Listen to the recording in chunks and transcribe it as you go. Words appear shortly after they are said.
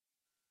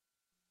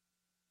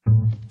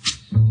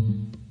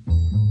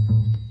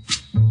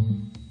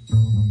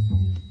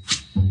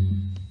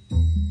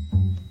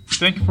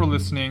Thank you for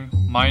listening.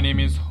 My name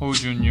is Ho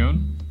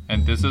Jun-yoon,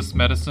 and this is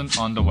Medicine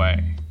on the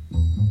Way.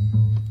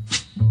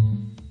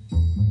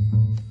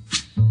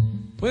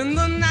 When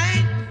the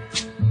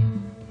night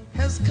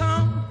has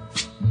come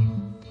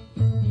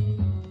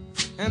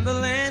and the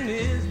land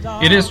is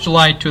dark. It is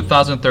July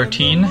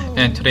 2013,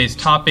 and today's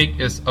topic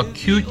is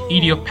acute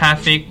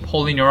idiopathic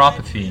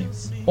polyneuropathy,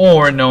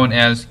 or known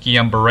as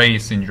Guillain-Barre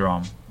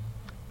Syndrome.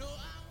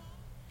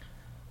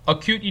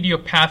 Acute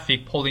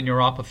idiopathic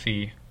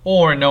polyneuropathy,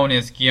 or known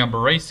as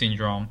Guillain-Barre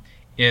Syndrome,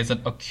 is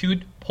an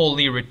acute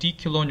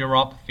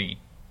polyradiculoneuropathy.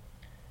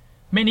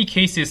 Many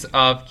cases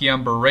of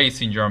Guillain-Barre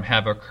Syndrome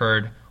have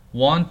occurred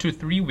 1 to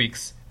 3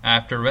 weeks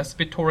after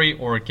respiratory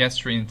or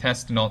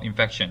gastrointestinal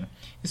infection,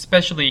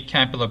 especially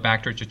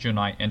Campylobacter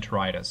jejuni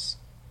enteritis.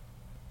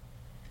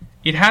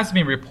 It has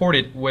been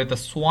reported with the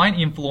swine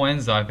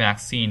influenza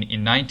vaccine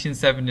in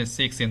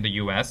 1976 in the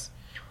US,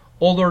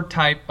 older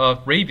type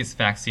of rabies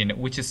vaccine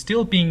which is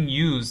still being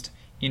used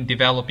in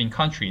developing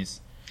countries,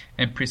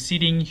 and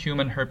preceding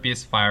human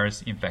herpes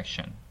virus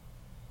infection.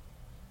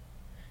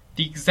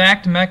 The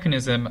exact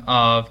mechanism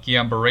of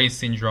Guillain-Barre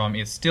syndrome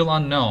is still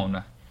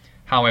unknown.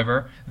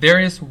 However, there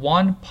is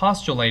one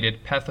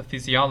postulated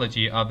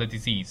pathophysiology of the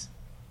disease.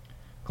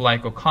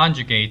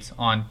 Glycoconjugates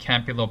on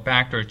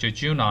Campylobacter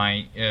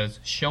jejuni is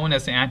shown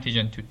as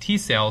antigen to T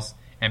cells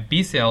and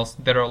B cells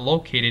that are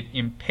located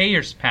in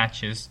Peyer's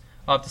patches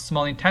of the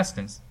small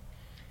intestines.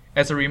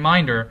 As a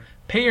reminder,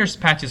 Peyer's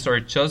patches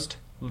are just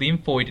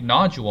lymphoid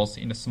nodules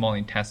in the small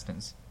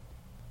intestines.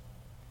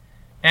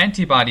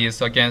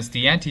 Antibodies against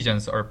the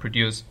antigens are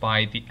produced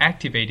by the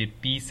activated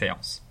B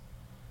cells.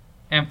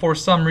 And for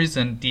some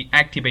reason, the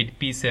activated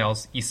B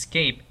cells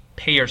escape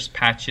Peyer's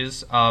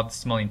patches of the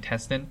small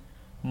intestine,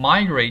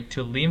 migrate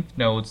to lymph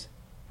nodes,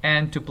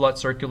 and to blood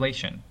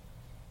circulation.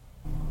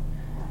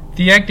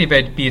 The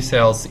activated B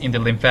cells in the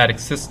lymphatic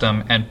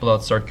system and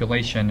blood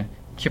circulation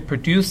keep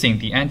producing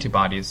the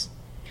antibodies.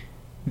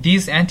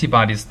 These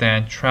antibodies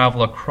then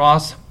travel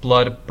across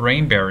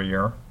blood-brain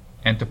barrier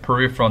and to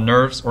peripheral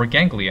nerves or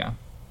ganglia.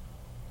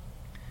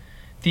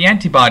 The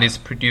antibodies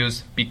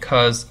produced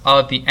because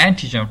of the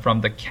antigen from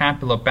the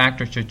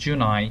Campylobacter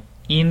jejuni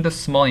in the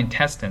small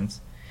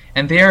intestines,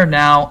 and they are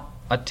now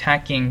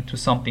attacking to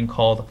something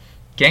called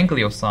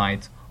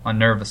gangliosides on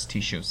nervous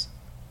tissues.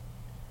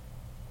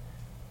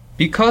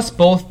 Because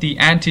both the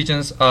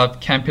antigens of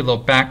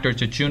Campylobacter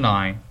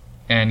jejuni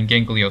and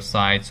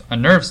gangliosides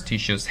on nervous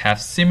tissues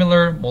have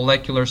similar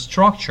molecular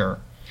structure,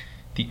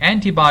 the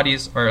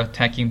antibodies are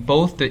attacking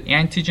both the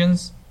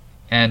antigens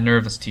and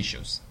nervous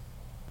tissues.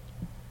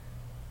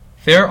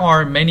 There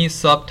are many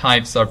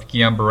subtypes of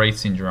Guillain-Barre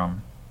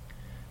syndrome.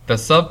 The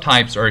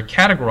subtypes are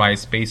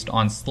categorized based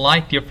on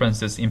slight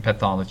differences in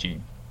pathology.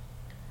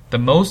 The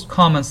most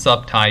common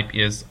subtype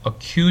is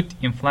acute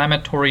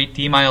inflammatory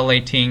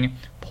demyelinating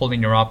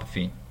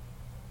polyneuropathy.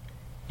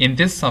 In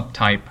this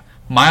subtype,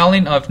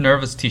 myelin of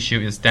nervous tissue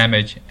is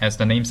damaged, as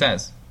the name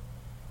says.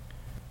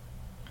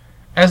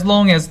 As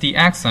long as the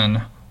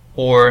axon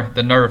or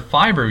the nerve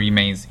fiber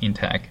remains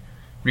intact,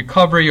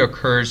 recovery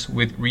occurs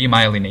with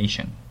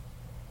remyelination.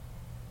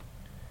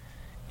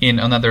 In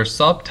another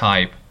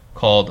subtype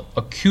called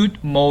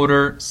acute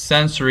motor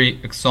sensory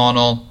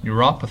axonal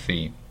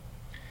neuropathy,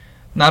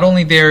 not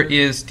only there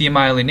is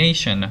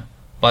demyelination,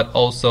 but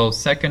also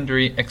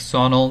secondary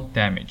axonal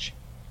damage.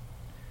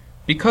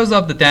 Because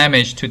of the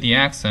damage to the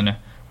axon,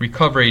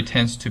 recovery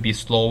tends to be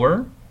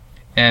slower,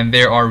 and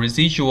there are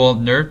residual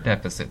nerve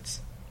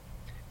deficits.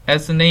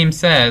 As the name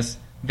says,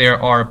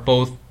 there are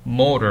both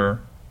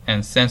motor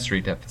and sensory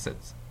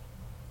deficits.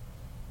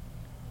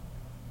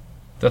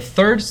 The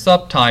third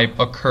subtype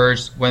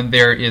occurs when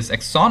there is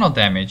axonal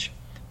damage,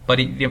 but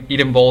it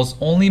involves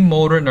only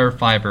motor nerve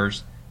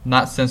fibers,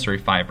 not sensory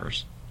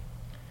fibers.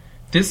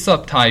 This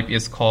subtype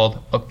is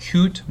called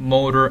acute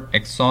motor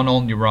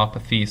axonal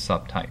neuropathy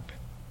subtype.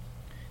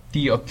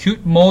 The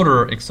acute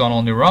motor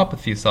axonal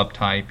neuropathy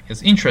subtype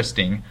is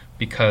interesting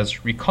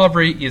because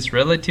recovery is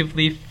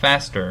relatively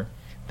faster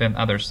than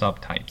other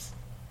subtypes.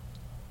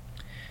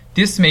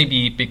 This may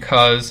be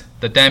because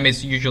the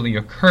damage usually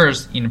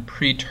occurs in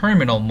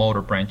pre-terminal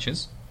motor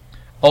branches.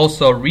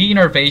 Also,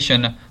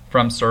 reinnervation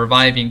from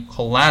surviving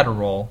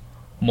collateral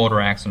motor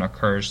axon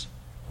occurs,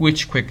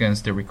 which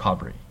quickens the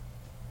recovery.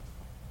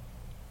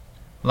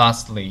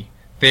 Lastly,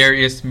 there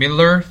is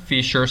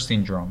Miller-Fisher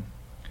syndrome.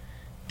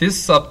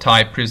 This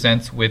subtype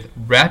presents with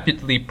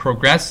rapidly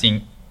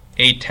progressing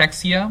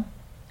ataxia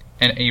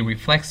and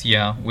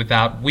areflexia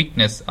without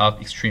weakness of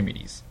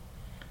extremities.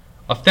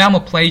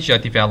 Ophthalmoplegia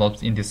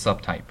develops in this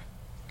subtype.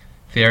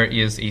 There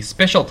is a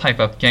special type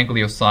of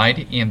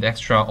ganglioside in the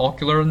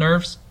extraocular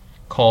nerves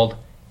called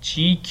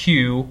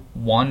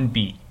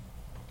GQ1B.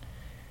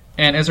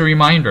 And as a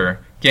reminder,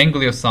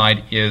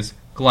 ganglioside is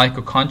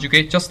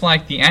glycoconjugate just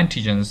like the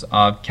antigens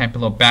of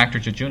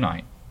Campylobacter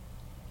jejuni.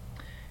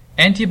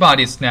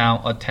 Antibodies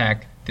now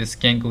attack this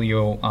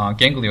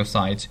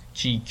gangliosides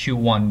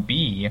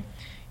GQ1B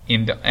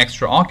in the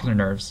extraocular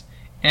nerves,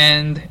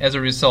 and as a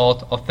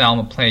result,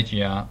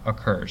 ophthalmoplegia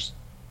occurs.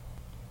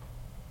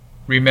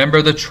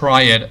 Remember the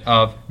triad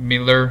of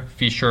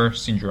Miller-Fisher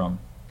syndrome.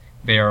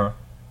 They are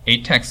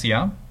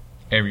ataxia,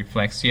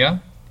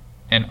 areflexia,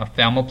 and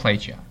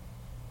ophthalmoplegia.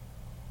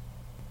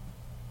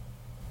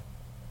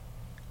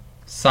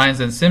 Signs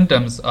and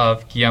symptoms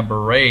of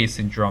Guillain-Barre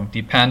syndrome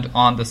depend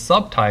on the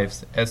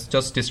subtypes as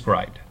just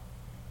described.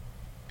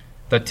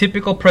 The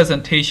typical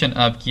presentation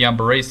of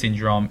Guillain-Barre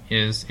syndrome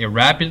is a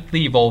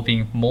rapidly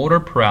evolving motor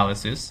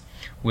paralysis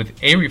with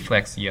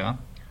areflexia,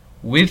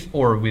 with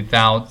or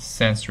without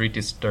sensory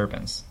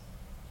disturbance.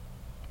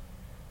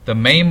 The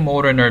main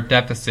motor nerve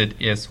deficit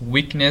is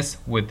weakness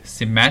with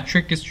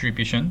symmetric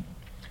distribution,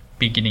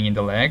 beginning in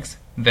the legs,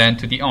 then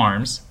to the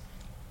arms,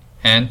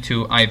 and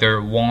to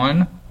either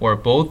one or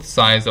both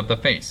sides of the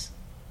face.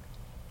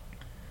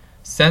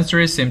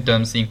 Sensory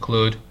symptoms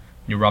include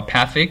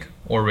neuropathic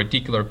or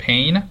radicular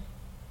pain,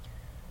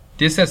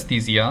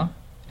 dysesthesia,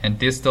 and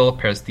distal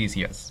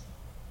paresthesias.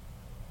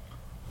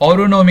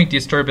 Autonomic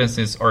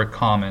disturbances are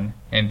common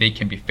and they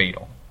can be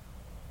fatal.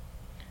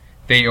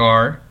 They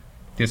are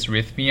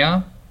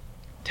dysrhythmia,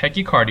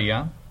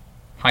 tachycardia,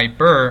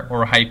 hyper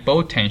or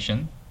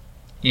hypotension,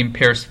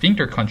 impaired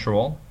sphincter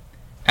control,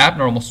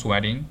 abnormal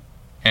sweating,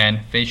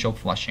 and facial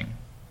flushing.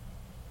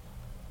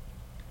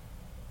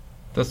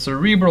 The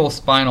cerebral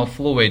spinal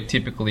fluid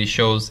typically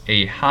shows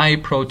a high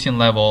protein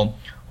level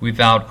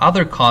without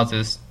other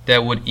causes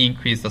that would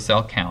increase the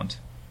cell count.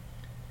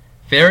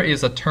 There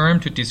is a term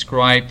to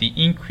describe the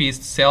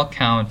increased cell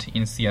count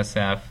in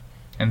CSF,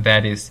 and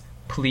that is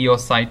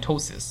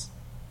pleocytosis.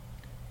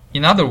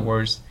 In other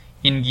words,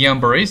 in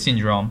Guillain-Barre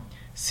syndrome,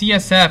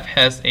 CSF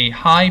has a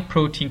high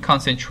protein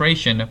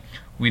concentration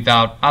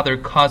without other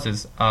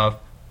causes of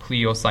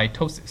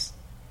pleocytosis.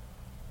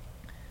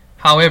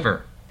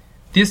 However,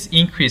 this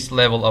increased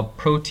level of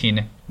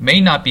protein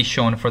may not be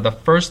shown for the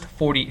first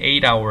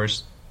 48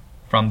 hours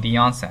from the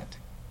onset.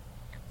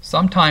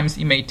 Sometimes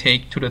it may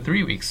take 2 to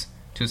 3 weeks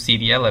to see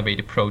the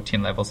elevated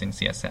protein levels in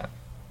CSF.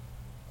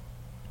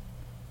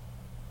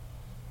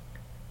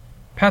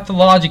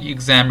 Pathologic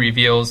exam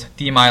reveals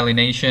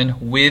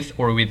demyelination with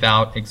or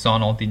without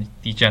axonal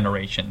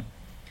degeneration.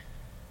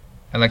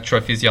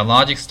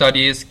 Electrophysiologic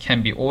studies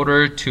can be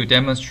ordered to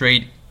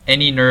demonstrate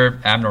any nerve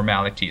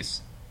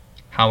abnormalities.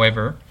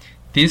 However,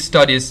 these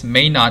studies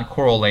may not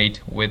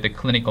correlate with the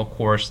clinical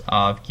course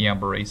of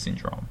Guillain-Barre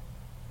syndrome.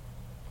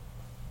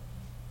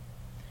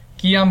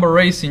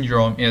 Guillain-Barre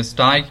syndrome is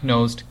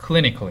diagnosed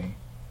clinically.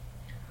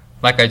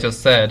 Like I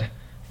just said,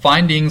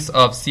 findings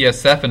of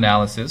CSF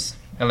analysis,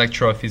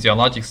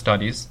 electrophysiologic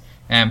studies,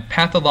 and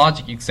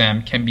pathologic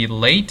exam can be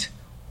late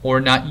or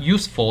not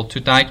useful to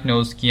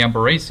diagnose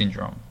Guillain-Barre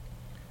syndrome.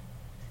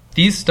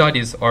 These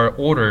studies are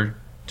ordered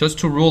just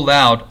to rule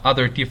out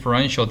other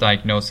differential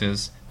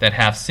diagnoses that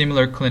have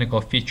similar clinical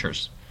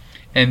features,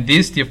 and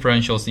these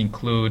differentials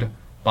include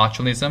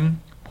botulism,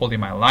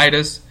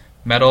 polymyelitis,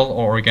 metal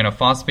or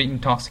organophosphate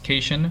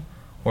intoxication,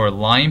 or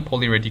Lyme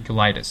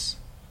polyradiculitis.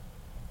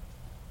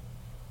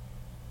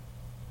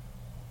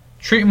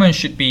 Treatment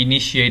should be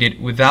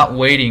initiated without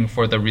waiting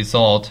for the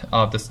result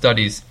of the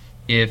studies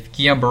if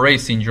Guillain-Barre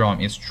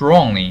syndrome is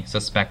strongly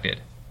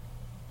suspected.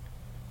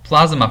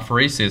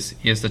 Plasmapheresis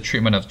is the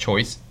treatment of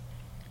choice.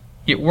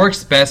 It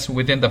works best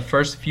within the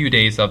first few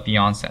days of the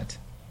onset.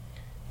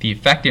 The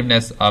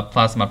effectiveness of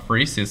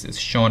plasmapheresis is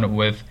shown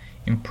with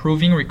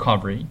improving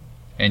recovery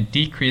and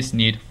decreased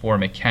need for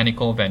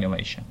mechanical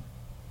ventilation.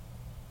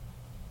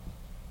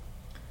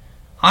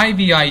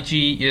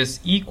 IVIG is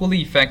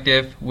equally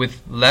effective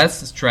with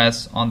less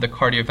stress on the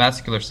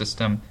cardiovascular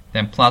system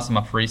than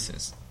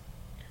plasmapheresis.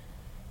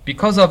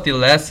 Because of the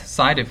less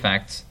side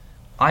effects,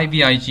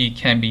 IVIG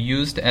can be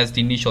used as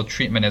the initial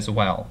treatment as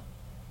well.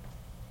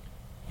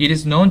 It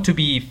is known to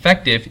be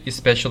effective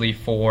especially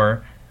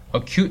for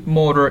acute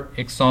motor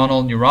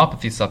axonal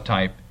neuropathy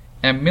subtype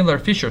and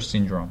Miller-Fisher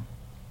syndrome.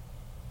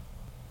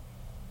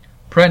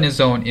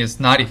 Prednisone is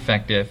not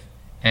effective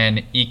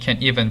and it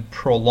can even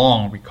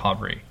prolong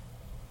recovery.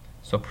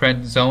 So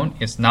prednisone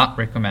is not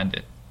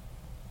recommended.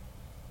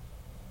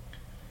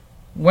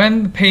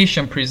 When the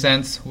patient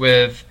presents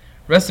with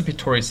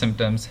respiratory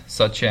symptoms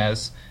such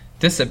as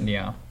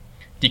dyspnea,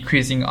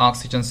 decreasing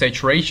oxygen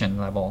saturation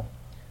level,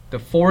 the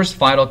forced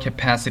vital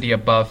capacity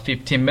above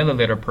 15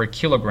 milliliter per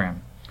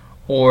kilogram,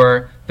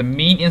 or the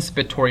mean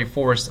inspiratory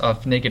force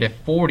of negative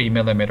 40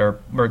 millimeter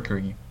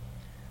mercury,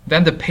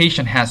 then the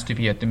patient has to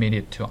be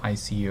admitted to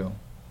ICU.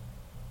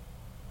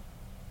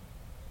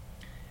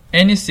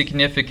 Any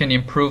significant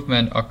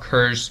improvement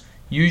occurs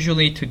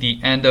usually to the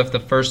end of the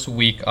first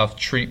week of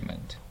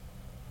treatment.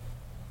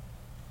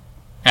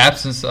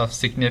 Absence of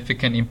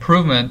significant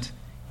improvement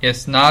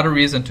is not a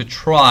reason to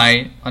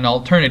try an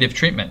alternative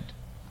treatment.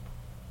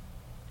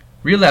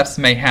 Relapse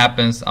may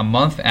happen a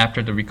month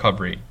after the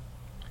recovery.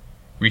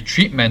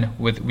 Retreatment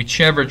with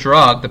whichever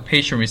drug the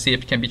patient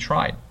received can be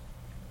tried.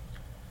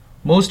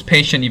 Most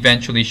patients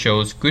eventually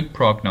shows good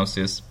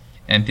prognosis,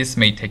 and this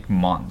may take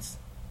months.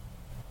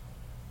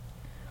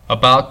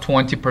 About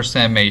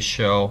 20% may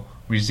show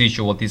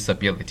residual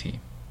disability.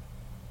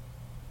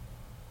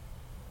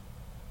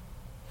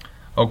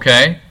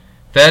 Okay,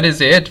 That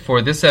is it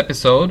for this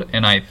episode,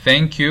 and I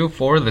thank you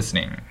for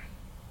listening.